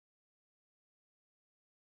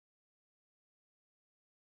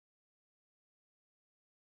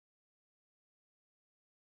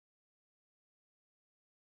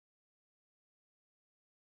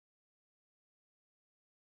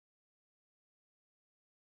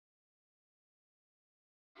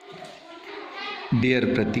Dear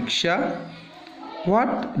Pratiksha,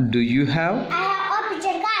 what do you have? I have a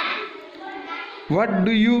picture card. What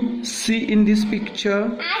do you see in this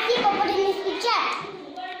picture? I see Poppet in this picture.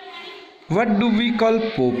 What do we call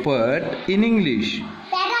Poppet in English?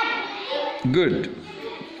 Parrot. Good.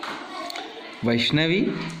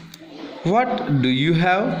 Vaishnavi, what do you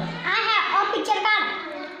have? I have a picture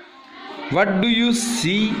card. What do you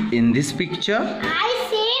see in this picture? I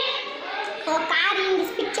see a car in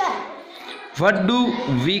this picture. What do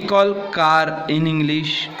we call car in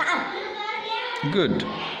English? Car. Good.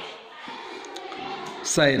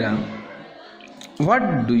 Saira,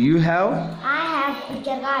 what do you have? I have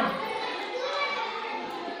picture card.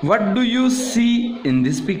 What do you see in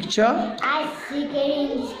this picture? I see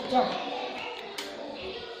Kerry in this picture.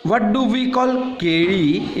 What do we call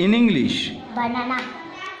Keri in English? Banana.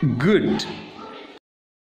 Good.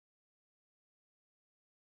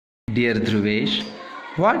 Dear Dhruvesh,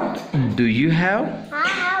 what do you have? I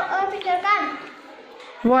have a picture card.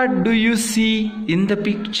 What do you see in the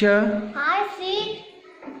picture? I see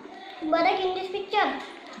Badak in this picture.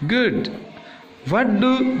 Good. What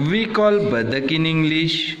do we call Badak in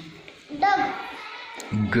English? Dog.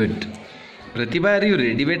 Good. Pratibha, are you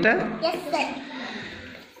ready, beta? Yes, sir.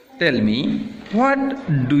 Tell me, what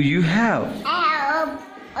do you have? I have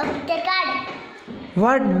a picture card.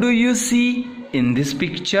 What do you see in this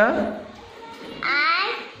picture?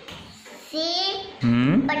 I see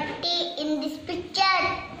Patti in this picture.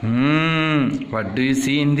 What do you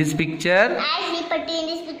see in this picture? I see Patti in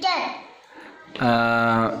this picture.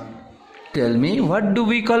 Tell me, what do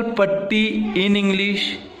we call patti in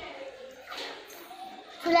English?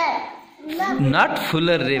 Fuller. Not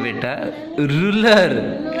fuller, re beta. Ruler.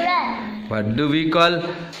 Ruler. What do we call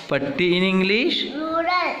patti in English?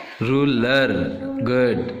 Ruler. Ruler.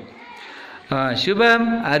 Good.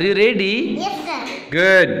 Shubham, are you ready? Yes, sir.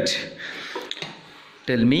 Good.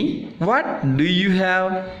 Tell me, what do you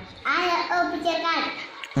have? I have a picture card.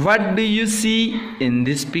 What do you see in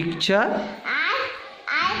this picture?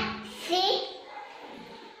 I see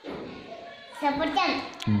Saparchand.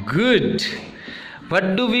 Good.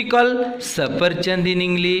 What do we call Saparchand in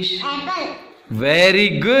English? Apple.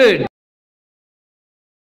 Very good.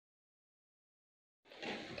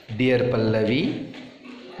 Dear Pallavi,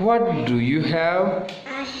 what do you have?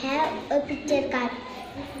 I have a picture card.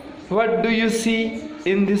 What do you see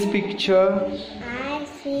in this picture? I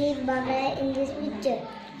see Bagda in this picture.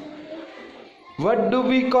 What do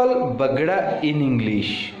we call Bagda in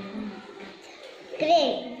English?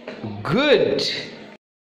 Great. Good.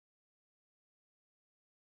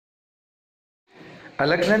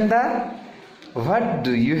 Alaknanda, what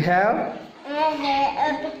do you have? I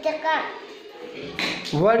have a picture card.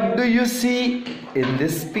 What do you see in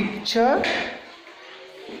this picture?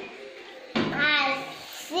 I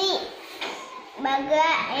see Bagda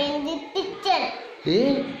in this picture.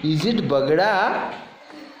 Hey, is it Bagda?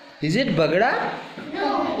 Is it Bagda? No.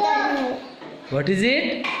 What is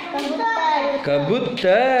it? Kabutar.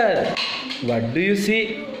 Kabuttar. What do you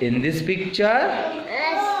see in this picture?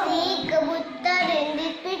 I see Kabutar in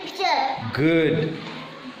this picture. Good.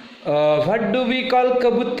 What do we call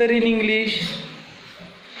Kabuttar in English?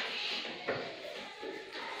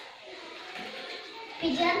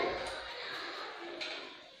 Pigeon.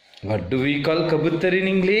 What do we call Kabuttar in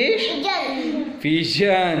English? Pigeon.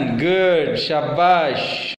 Pigeon. Good.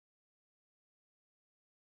 Shabash.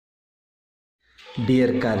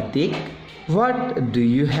 Dear Karthik, what do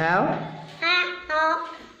you have? I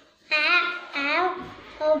have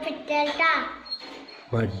a picture card.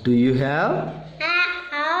 What do you have? I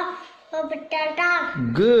have a picture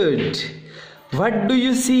card. Good. What do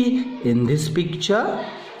you see in this picture?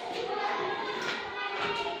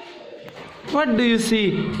 What do you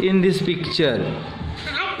see in this picture?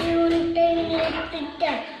 I tuned in this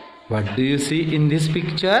picture. What do you see in this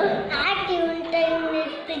picture? I tuned in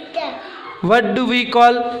this picture. What do we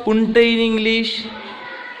call unta in English?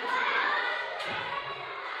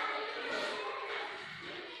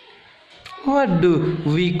 What do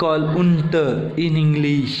we call unta in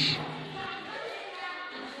English?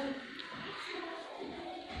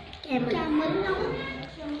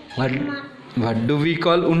 What do we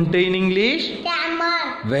call unta in English?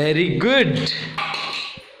 Camel. Very good.